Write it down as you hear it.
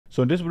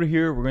So in this video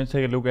here, we're going to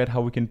take a look at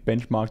how we can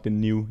benchmark the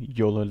new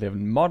YOLO11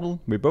 model.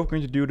 We're both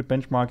going to do the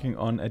benchmarking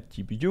on a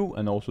GPU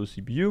and also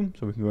CPU,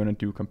 so we can go in and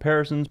do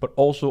comparisons, but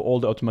also all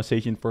the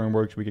optimization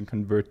frameworks we can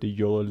convert the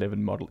YOLO11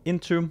 model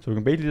into. So we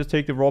can basically just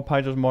take the raw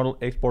PyTorch model,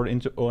 export it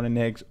into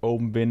ONNX,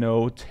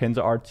 OpenVINO,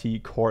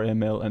 TensorRT,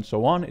 CoreML, and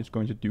so on. It's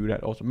going to do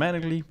that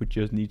automatically. We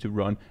just need to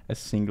run a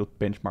single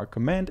benchmark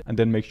command and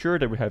then make sure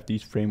that we have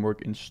these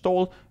frameworks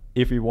installed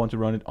if we want to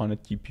run it on a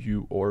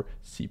GPU or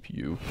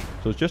CPU.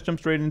 So let's just jump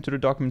straight into the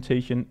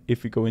documentation.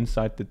 If we go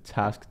inside the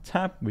task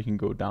tab, we can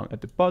go down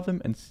at the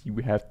bottom and see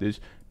we have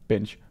this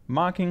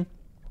benchmarking.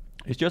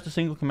 It's just a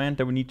single command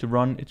that we need to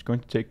run. It's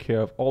going to take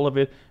care of all of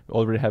it. We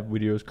already have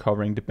videos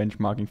covering the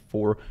benchmarking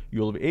for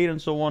YOLO8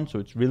 and so on, so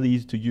it's really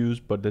easy to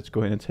use, but let's go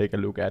ahead and take a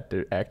look at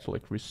the actual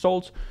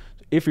results.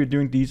 So if you're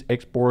doing these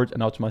exports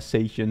and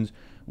optimizations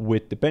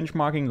with the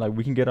benchmarking, like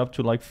we can get up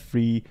to like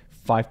 3-5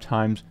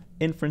 times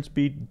inference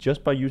speed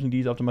just by using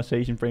these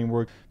optimization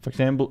frameworks. For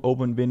example,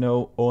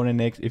 OpenVINO,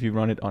 ONNX if you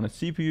run it on a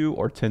CPU,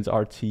 or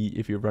TensorRT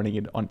if you're running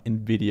it on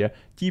NVIDIA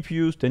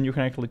GPUs, then you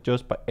can actually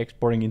just by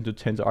exporting into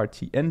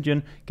TensorRT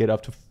engine get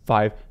up to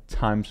 5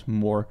 times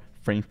more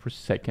frames per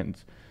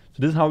second.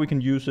 So this is how we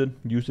can use it.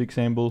 Use the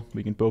example,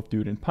 we can both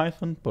do it in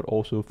Python, but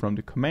also from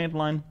the command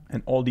line,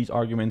 and all these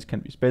arguments can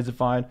be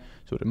specified.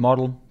 So the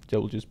model, that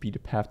will just be the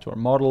path to our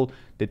model.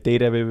 The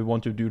data where we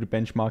want to do the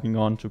benchmarking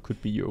on, so it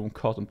could be your own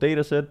custom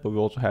data set, but we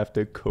also have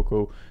the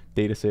Cocoa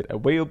data set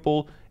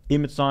available.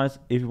 Image size,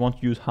 if you want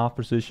to use half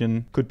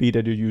precision, could be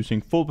that you're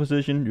using full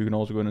precision. You can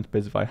also go in and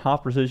specify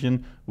half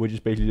precision, which is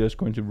basically just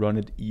going to run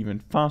it even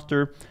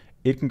faster.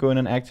 It can go in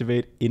and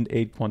activate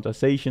int8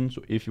 quantization.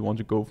 So if you want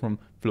to go from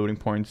floating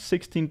point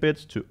 16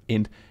 bits to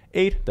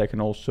int8, that can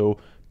also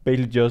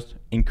basically just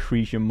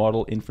increase your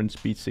model inference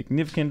speed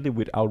significantly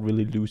without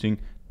really losing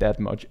that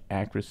much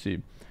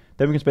accuracy.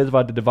 Then we can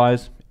specify the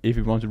device if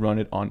you want to run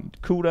it on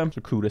CUDA,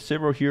 so CUDA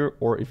 0 here,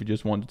 or if you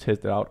just want to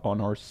test it out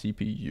on our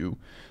CPU.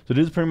 So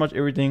this is pretty much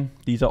everything.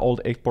 These are all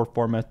the export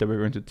formats that we're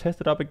going to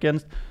test it up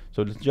against.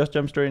 So let's just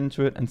jump straight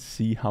into it and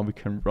see how we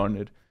can run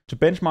it. To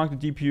benchmark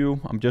the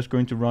GPU, I'm just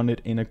going to run it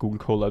in a Google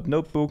Colab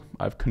notebook.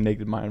 I've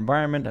connected my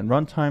environment and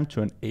runtime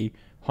to an A100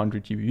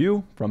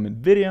 GPU from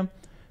NVIDIA.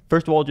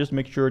 First of all, just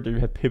make sure that you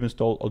have pip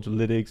installed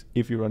Ultralytics.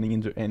 If you're running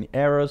into any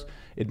errors,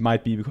 it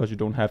might be because you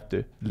don't have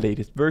the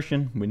latest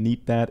version. We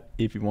need that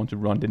if you want to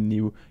run the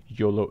new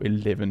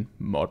YOLO11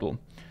 model.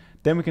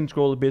 Then we can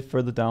scroll a bit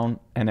further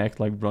down and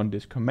actually run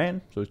this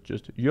command. So it's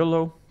just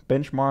YOLO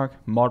benchmark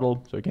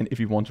model. So again, if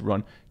you want to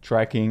run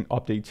tracking,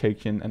 update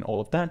detection, and all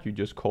of that, you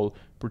just call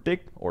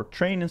predict or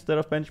train instead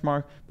of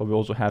benchmark. But we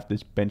also have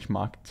this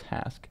benchmark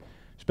task.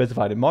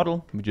 Specify the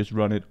model. We just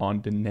run it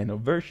on the nano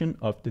version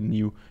of the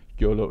new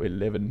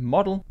YOLO11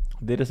 model.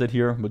 Dataset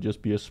here will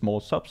just be a small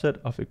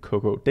subset of a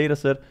Cocoa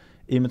dataset.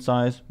 Image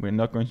size, we're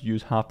not going to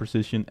use half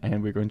precision,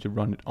 and we're going to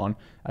run it on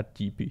a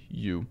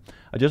GPU.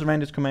 I just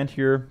ran this command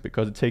here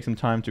because it takes some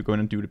time to go in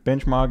and do the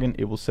benchmarking.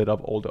 It will set up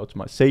all the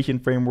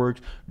optimization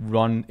frameworks,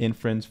 run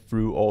inference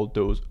through all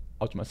those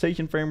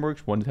optimization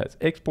frameworks once it has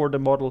exported the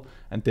model,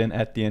 and then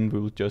at the end we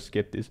will just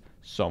get this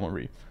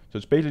summary. So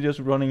it's basically just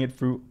running it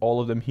through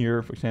all of them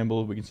here. For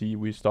example, we can see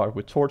we start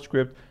with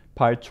TorchScript,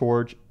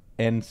 PyTorch,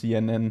 and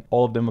CNN.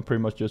 All of them are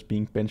pretty much just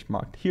being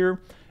benchmarked here.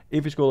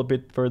 If we scroll a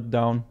bit further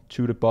down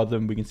to the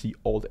bottom, we can see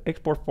all the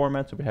export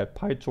formats. So we have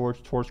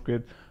PyTorch,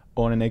 TorchScript,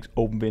 ONNX,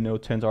 OpenVINO,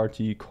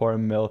 TensorRT,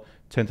 CoreML,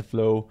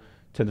 TensorFlow,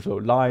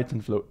 TensorFlow Lite,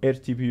 TensorFlow Edge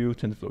TPU,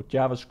 TensorFlow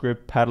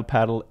JavaScript,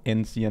 Paddle,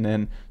 and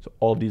CNN. So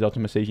all of these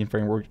optimization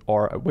frameworks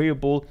are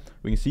available.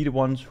 We can see the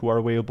ones who are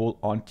available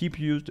on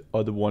GPUs. The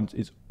other ones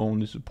is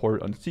only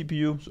supported on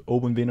CPU. So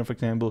OpenVINO, for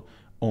example,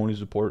 only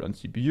supported on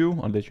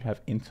CPU unless you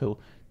have Intel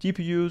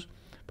GPUs.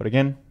 But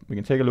again, we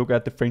can take a look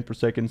at the frames per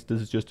second.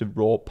 This is just a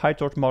raw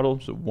PyTorch model.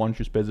 So once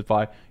you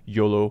specify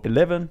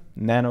YOLO11,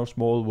 nano,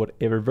 small,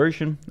 whatever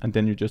version, and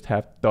then you just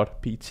have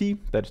 .pt,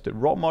 that's the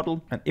raw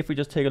model. And if we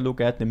just take a look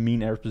at the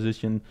mean error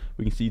position,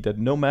 we can see that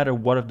no matter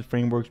what of the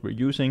frameworks we're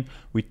using,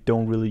 we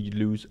don't really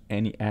lose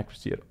any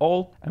accuracy at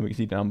all. And we can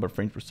see the number of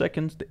frames per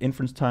second, the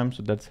inference time,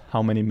 so that's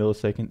how many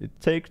milliseconds it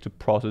takes to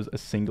process a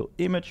single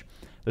image.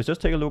 Let's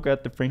just take a look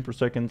at the frames per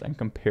second and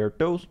compare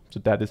those. So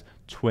that is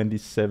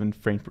 27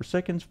 frames per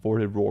second for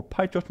the raw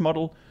PyTorch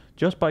model.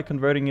 Just by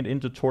converting it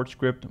into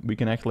TorchScript, we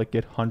can actually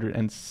get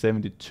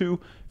 172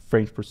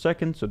 frames per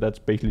second. So that's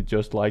basically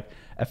just like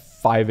a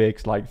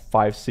 5x, like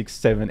 5, 6,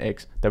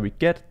 7x that we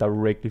get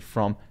directly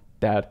from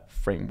that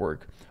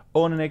framework.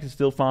 ONNX is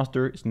still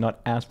faster. It's not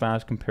as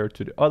fast compared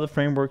to the other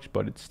frameworks,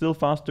 but it's still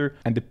faster.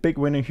 And the big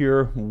winner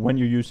here when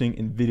you're using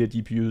NVIDIA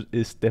GPUs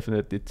is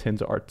definitely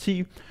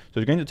TensorRT. So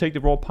you're going to take the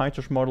raw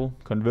PyTorch model,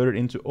 convert it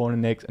into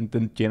ONNX, and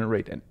then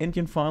generate an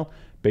engine file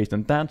based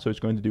on that. So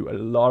it's going to do a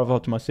lot of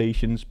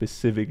optimization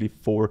specifically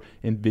for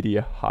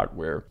NVIDIA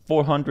hardware.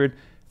 400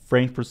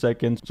 frames per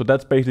second. So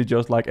that's basically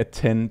just like a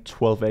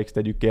 10-12x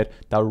that you get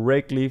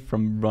directly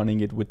from running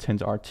it with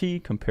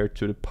TensorRT compared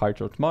to the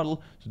PyTorch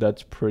model. So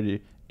that's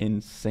pretty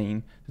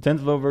insane. The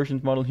TensorFlow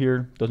versions model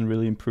here doesn't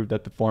really improve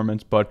that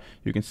performance, but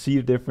you can see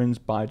the difference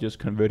by just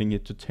converting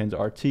it to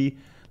TensorRT.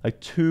 like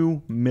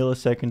 2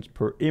 milliseconds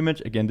per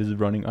image. Again, this is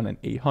running on an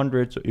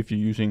 800, so if you're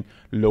using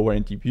lower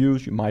end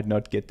GPUs, you might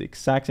not get the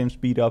exact same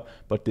speed up,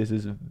 but this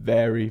is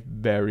very,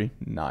 very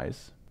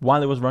nice.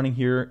 While it was running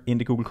here in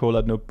the Google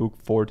Colab notebook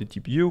for the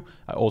GPU,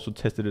 I also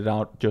tested it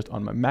out just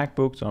on my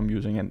MacBook. So I'm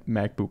using a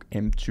MacBook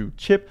M2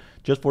 chip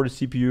just for the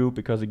CPU,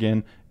 because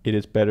again, it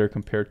is better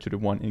compared to the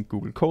one in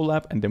Google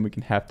Colab, and then we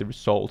can have the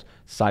results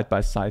side by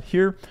side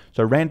here.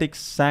 So I ran the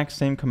exact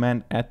same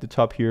command at the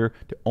top here.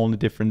 The only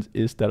difference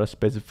is that I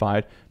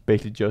specified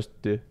basically just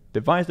the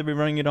device that we're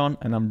running it on,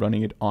 and I'm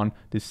running it on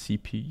the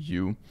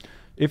CPU.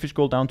 If you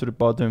scroll down to the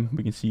bottom,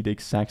 we can see the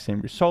exact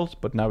same results,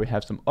 but now we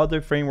have some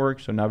other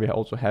frameworks. So now we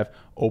also have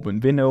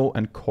OpenVINO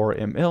and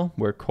CoreML,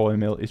 where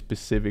CoreML is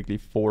specifically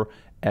for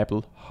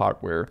Apple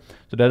hardware.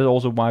 So that is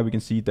also why we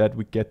can see that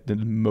we get the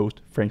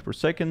most frames per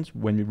second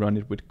when we run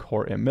it with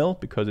CoreML,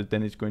 because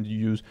then it's going to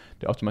use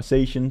the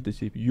optimization, the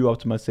CPU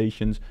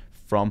optimizations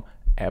from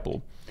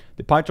Apple.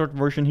 The PyTorch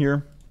version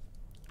here,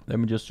 let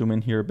me just zoom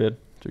in here a bit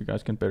so you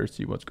guys can better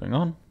see what's going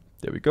on.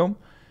 There we go.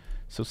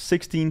 So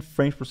 16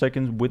 frames per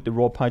second with the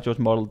raw PyTorch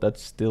model.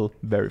 That's still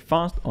very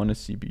fast on a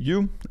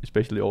CPU,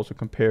 especially also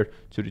compared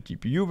to the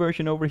GPU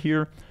version over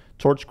here.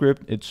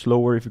 TorchScript, it's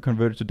slower if you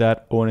convert it to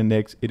that.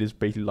 ONNX, it is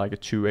basically like a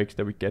 2x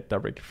that we get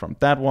directly from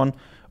that one.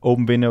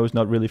 OpenVINO is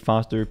not really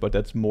faster, but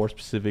that's more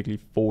specifically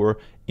for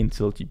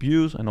Intel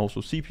GPUs and also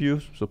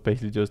CPUs. So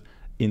basically just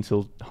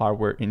Intel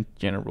hardware in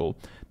general.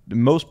 The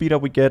most speed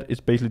up we get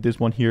is basically this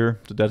one here.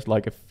 So that's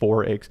like a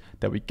 4x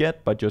that we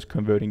get by just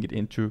converting it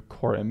into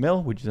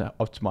CoreML, which is an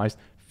optimized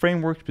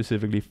framework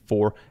specifically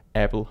for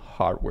Apple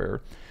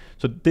hardware.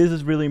 So this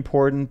is really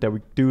important that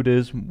we do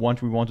this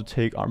once we want to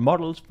take our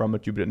models from a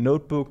Jupyter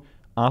notebook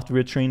after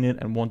we train it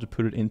and want to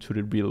put it into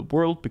the real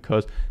world,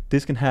 because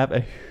this can have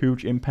a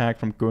huge impact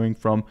from going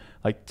from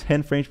like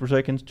 10 frames per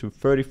second to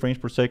 30 frames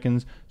per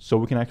second. So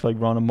we can actually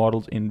run our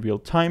models in real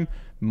time.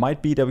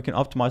 Might be that we can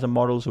optimize our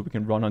models so we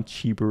can run on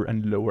cheaper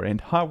and lower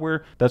end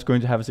hardware. That's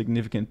going to have a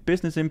significant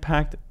business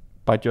impact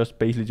by just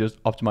basically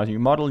just optimizing your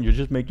model. You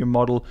just make your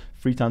model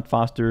 3 times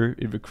faster.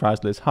 It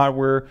requires less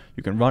hardware.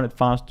 You can run it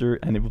faster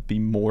and it will be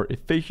more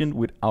efficient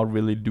without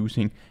really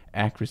losing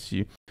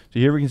accuracy. So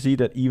here we can see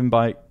that even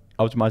by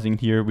optimizing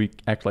here, we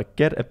actually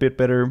get a bit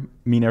better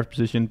mean average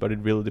precision, but it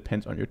really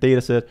depends on your data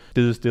set.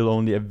 This is still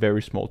only a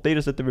very small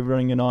data set that we're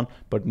running it on,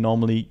 but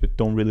normally you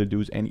don't really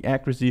lose any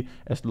accuracy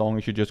as long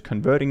as you're just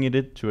converting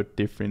it to a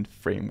different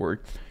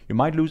framework. You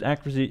might lose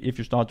accuracy if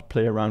you start to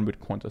play around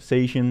with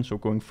quantization, so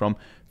going from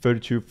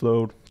 32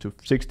 float to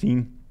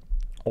 16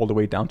 all the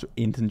way down to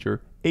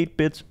integer 8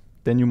 bits.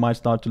 Then you might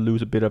start to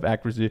lose a bit of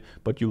accuracy,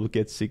 but you will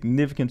get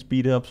significant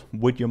speed ups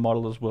with your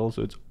model as well.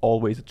 So it's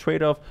always a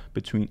trade-off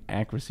between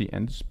accuracy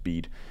and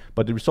speed.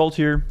 But the results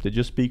here, they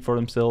just speak for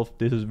themselves.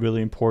 This is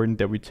really important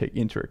that we take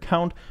into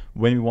account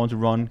when we want to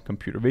run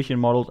computer vision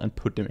models and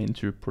put them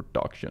into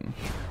production.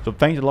 So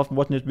thanks a lot for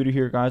watching this video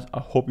here, guys. I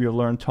hope you have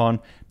learned a ton.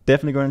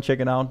 Definitely go and check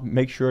it out.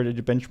 Make sure that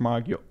you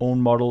benchmark your own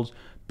models.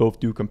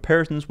 Both do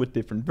comparisons with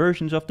different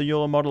versions of the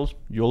YOLO models,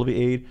 YOLO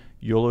V8,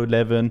 YOLO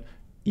 11,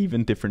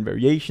 even different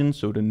variations,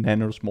 so the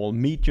nano, small,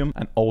 medium,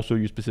 and also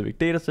your specific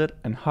dataset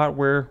and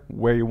hardware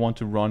where you want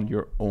to run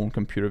your own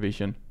computer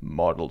vision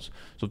models.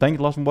 So thank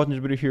you a lot for watching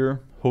this video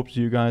here. Hope to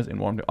see you guys in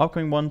one of the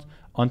upcoming ones.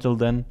 Until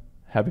then,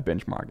 happy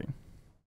benchmarking.